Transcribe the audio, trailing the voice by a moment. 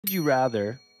Would you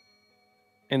rather,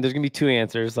 and there's gonna be two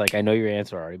answers, like I know your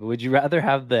answer already, but would you rather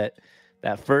have that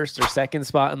first or second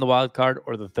spot in the wild card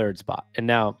or the third spot? And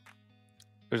now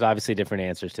there's obviously different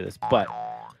answers to this, but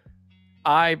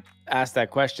I asked that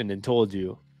question and told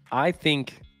you I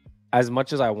think as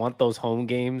much as I want those home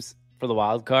games for the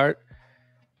wild card,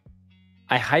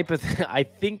 I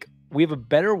think we have a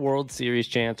better World Series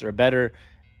chance or a better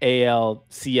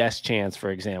ALCS chance,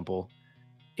 for example,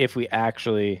 if we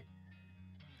actually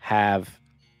have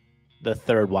the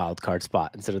third wild card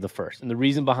spot instead of the first. And the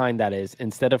reason behind that is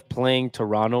instead of playing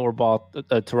Toronto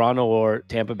or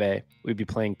Tampa Bay, we'd be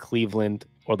playing Cleveland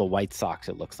or the White Sox.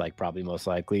 It looks like probably most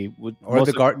likely or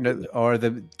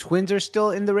the Twins are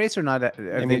still in the race or not.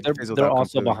 I mean, they're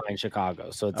also behind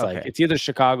Chicago, so it's like it's either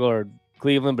Chicago or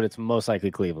Cleveland, but it's most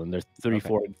likely Cleveland. They're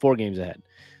four games ahead.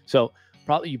 So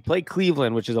probably you play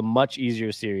Cleveland, which is a much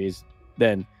easier series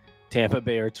than Tampa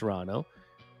Bay or Toronto.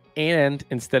 And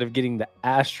instead of getting the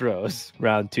Astros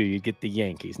round 2, you get the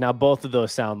Yankees. Now, both of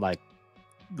those sound like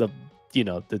the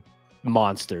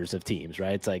monsters of teams,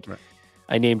 right? It's like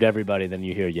I named everybody, then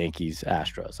you hear Yankees,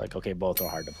 Astros. Like, okay, both are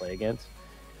hard to play against.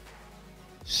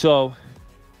 So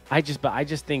I just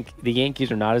think the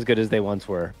Yankees are not as good as they once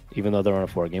were, even though they're on a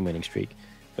 4-game winning streak.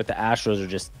 But the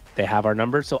Astros they have our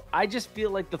number. So I just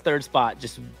feel like the third spot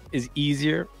just is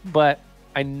easier, but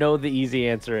I know the easy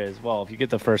answer is, well, if you get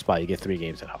the first spot, you get 3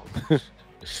 games at home.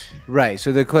 Right.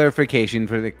 So the clarification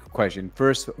for the question,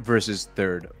 first versus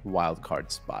third wild card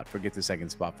spot. Forget the second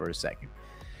spot for a second.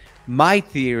 My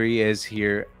theory is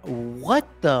here, what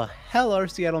the hell are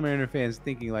Seattle Mariner fans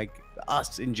thinking, like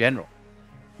us in general?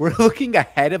 We're looking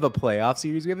ahead of a playoff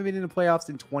series. We haven't been in the playoffs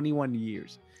in 21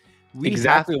 years.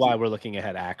 Exactly why we're looking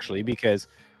ahead, actually, because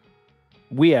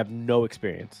we have no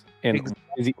experience. And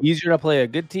is it easier to play a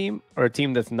good team or a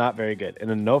team that's not very good? And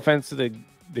then no offense to the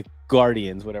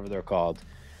Guardians, whatever they're called,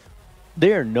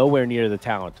 they are nowhere near the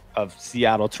talent of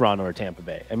Seattle, Toronto, or Tampa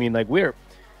Bay. I mean, like we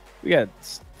got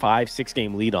 5-6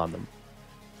 game lead on them.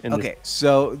 Okay,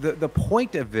 so the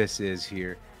point of this is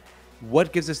here,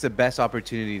 what gives us the best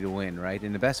opportunity to win, right?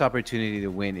 And the best opportunity to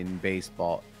win in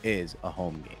baseball is a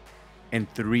home game. And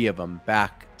 3 of them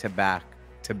back to back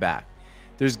to back.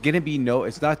 There's going to be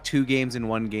it's not 2 games in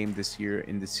 1 game this year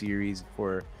in the series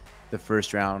for the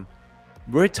first round.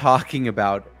 We're talking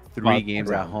about 3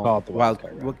 games at home. Call it the wild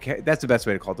card round. Okay, that's the best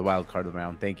way to call it, the wild card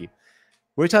round. Thank you.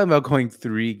 We're talking about going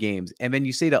 3 games. And then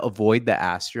you say to avoid the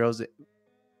Astros.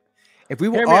 If we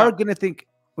are going to think,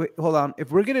 wait, hold on.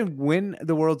 If we're going to win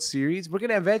the World Series, we're going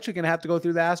to eventually have to go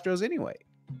through the Astros anyway.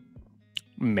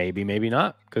 Maybe, maybe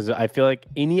not. Because I feel like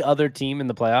any other team in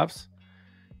the playoffs,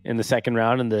 in the second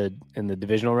round and in the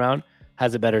divisional round,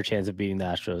 has a better chance of beating the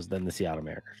Astros than the Seattle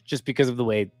Mariners, just because of the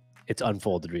way it's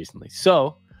unfolded recently.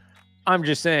 So I'm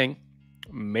just saying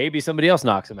maybe somebody else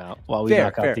knocks them out while we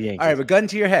knock out the Yankees. All right, but gun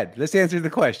to your head. Let's answer the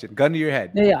question. Gun to your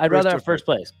head. Yeah, I'd rather have first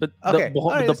place. But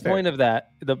the point of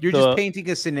that, you're just painting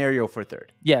a scenario for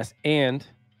third. Yes, and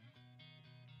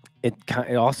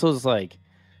it also is like,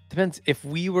 depends if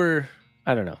we were,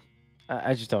 I don't know.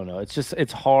 I just don't know.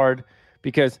 It's hard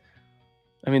because,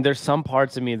 I mean, there's some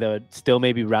parts of me that would still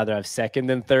maybe rather have second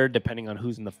than third, depending on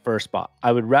who's in the first spot.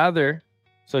 I would rather,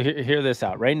 so hear this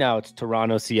out. Right now, it's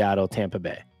Toronto, Seattle, Tampa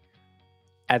Bay.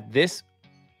 At this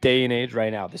day and age,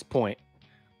 right now, this point,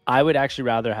 I would actually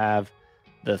rather have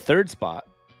the third spot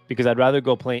because I'd rather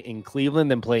go play in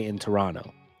Cleveland than play in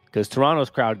Toronto. Because Toronto's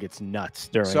crowd gets nuts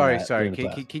during. Sorry.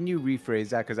 Can you rephrase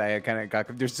that? Because I kind of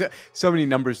got. There's so many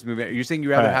numbers moving. You're saying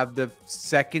you rather have the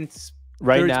second.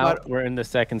 Right now, we're in the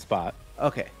second spot.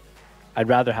 Okay. I'd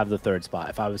rather have the third spot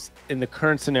if I was in the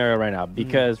current scenario right now,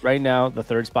 because right now the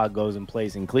third spot goes and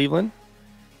plays in Cleveland.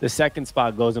 The second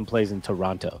spot goes and plays in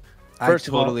Toronto. First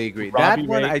I totally agree.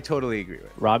 I totally agree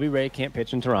with. Robbie Ray can't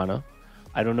pitch in Toronto.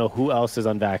 I don't know who else is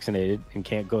unvaccinated and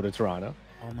can't go to Toronto.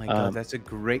 Oh my God, that's a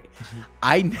great.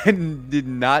 I did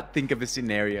not think of a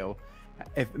scenario.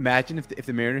 Imagine if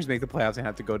the Mariners make the playoffs and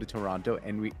have to go to Toronto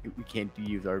and we can't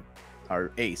use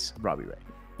our ace, Robbie Ray.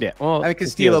 Yeah, well, I mean,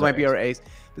 Castillo might be our ace,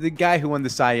 but the guy who won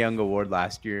the Cy Young Award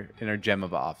last year in our gem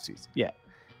of the offseason. Yeah,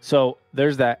 so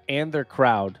there's that, and their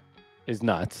crowd is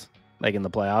nuts. Like in the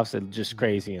playoffs, it's just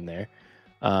crazy in there,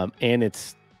 and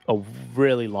it's a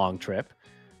really long trip.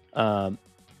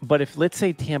 But if, let's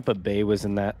say, Tampa Bay was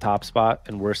in that top spot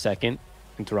and we're second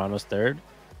and Toronto's third,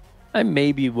 I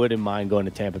maybe wouldn't mind going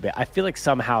to Tampa Bay. I feel like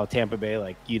somehow Tampa Bay,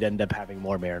 like, you'd end up having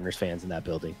more Mariners fans in that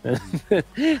building.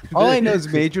 All I know is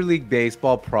Major League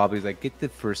Baseball probably is like, get the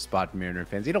first spot Mariner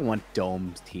fans. They don't want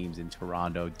dome teams in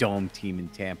Toronto, dome team in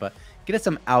Tampa. Get us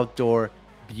some outdoor,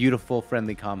 beautiful,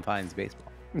 friendly confines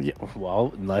baseball. Yeah,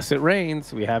 well, unless it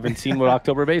rains, we haven't seen what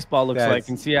October baseball looks like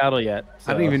in Seattle yet.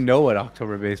 I don't So. even know what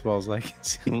October baseball is like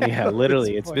in Yeah, Seattle at this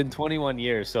literally. It's point. been 21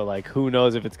 years. So like who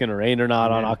knows if it's gonna rain or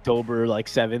not on Yeah. October like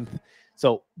 7th.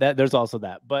 So that there's also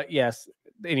that. But yes,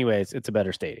 anyways, it's a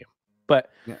better stadium. But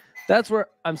Yeah. that's where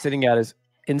I'm sitting at is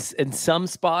in some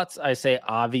spots, I say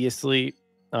obviously,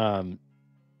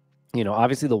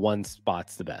 obviously the one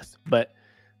spot's the best. But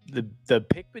the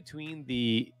pick between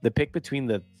the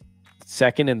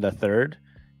second and the third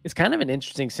is kind of an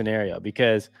interesting scenario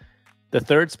because the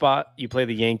third spot, you play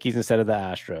the Yankees instead of the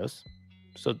Astros.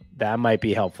 So that might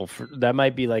be helpful. That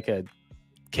might be like a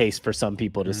case for some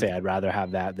people to say, I'd rather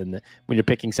have that than when you're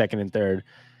picking second and third.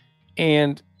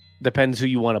 And depends who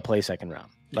you want to play second round.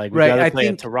 Like, would you rather play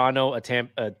a Toronto, a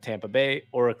Tampa Bay,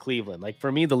 or a Cleveland? Like,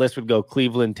 for me, the list would go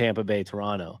Cleveland, Tampa Bay,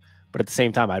 Toronto. But at the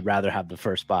same time, I'd rather have the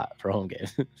first spot for home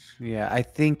game. Yeah, I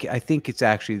think it's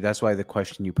actually that's why the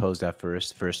question you posed at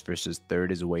first versus third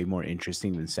is way more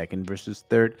interesting than second versus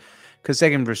third. Because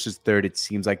second versus third, it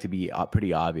seems like to be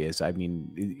pretty obvious. I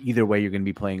mean, either way, you're going to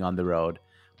be playing on the road.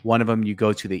 One of them, you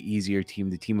go to the easier team,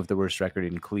 the team with the worst record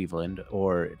in Cleveland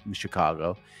or in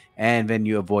Chicago, and then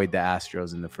you avoid the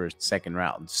Astros in the second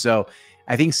round. So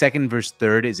I think second versus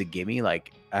third is a gimme.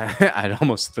 Like I'd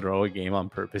almost throw a game on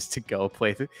purpose to go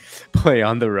play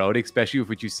on the road, especially with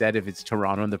what you said. If it's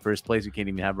Toronto in the first place, we can't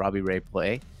even have Robbie Ray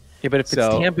play. Yeah, but if it's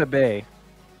Tampa Bay,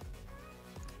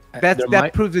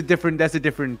 that proves a different. That's a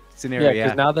different scenario. Yeah,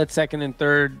 because now that second and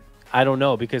third, I don't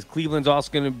know, because Cleveland's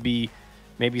also going to be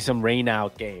maybe some rain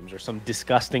out games or some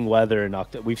disgusting weather in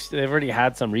October. They've already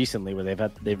had some recently where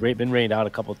they've been rained out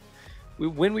a couple.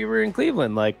 When we were in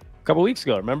Cleveland like a couple weeks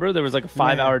ago, remember there was like a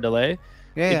 5-hour delay.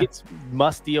 Yeah, it gets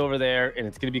musty over there, and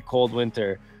it's going to be cold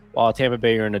winter. While Tampa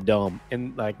Bay are in a dome,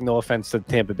 and like no offense to the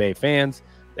Tampa Bay fans,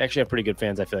 they actually have pretty good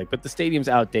fans, I feel like, but the stadium's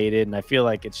outdated, and I feel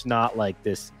like it's not like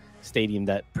this stadium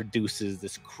that produces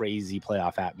this crazy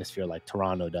playoff atmosphere like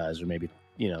Toronto does, or maybe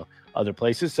other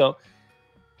places. So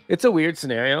it's a weird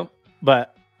scenario,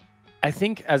 but I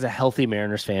think as a healthy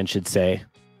Mariners fan should say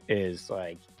is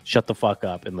like, shut the fuck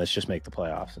up and let's just make the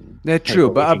playoffs. And that's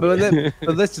true, but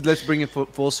let's bring it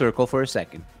full circle for a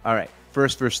second. All right,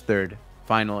 first versus third,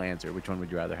 final answer. Which one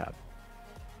would you rather have?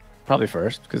 Probably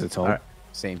first because it's home. All right,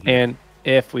 same here. And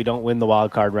if we don't win the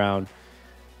wild card round,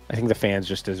 I think the fans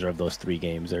just deserve those 3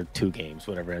 games or 2 games,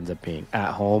 whatever ends up being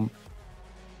at home.